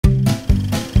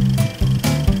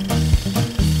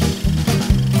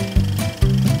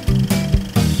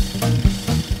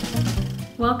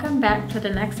back to the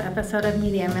next episode of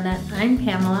Media Minute. I'm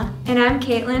Pamela. And I'm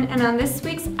Caitlin, and on this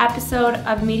week's episode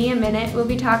of Media Minute, we'll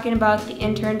be talking about the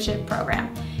internship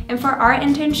program. And for our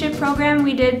internship program,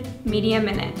 we did Media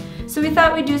Minute. So we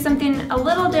thought we'd do something a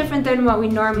little different than what we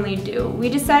normally do. We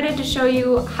decided to show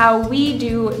you how we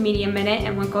do Media Minute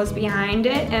and what goes behind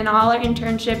it, and all our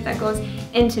internship that goes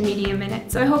into Media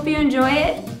Minute. So I hope you enjoy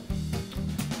it.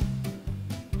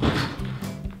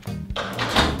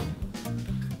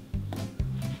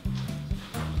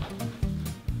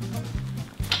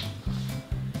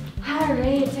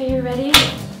 Alright, so you ready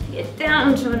to get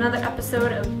down to another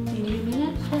episode of Media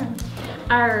Minute? Sure.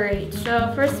 Alright,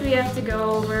 so first we have to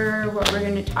go over what we're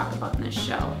going to talk about in this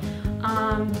show.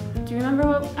 Do you remember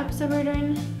what episode we're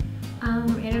doing?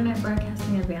 Internet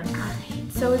broadcasting advancement.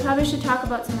 Alright, so we probably should talk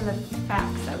about some of the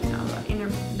facts that we know about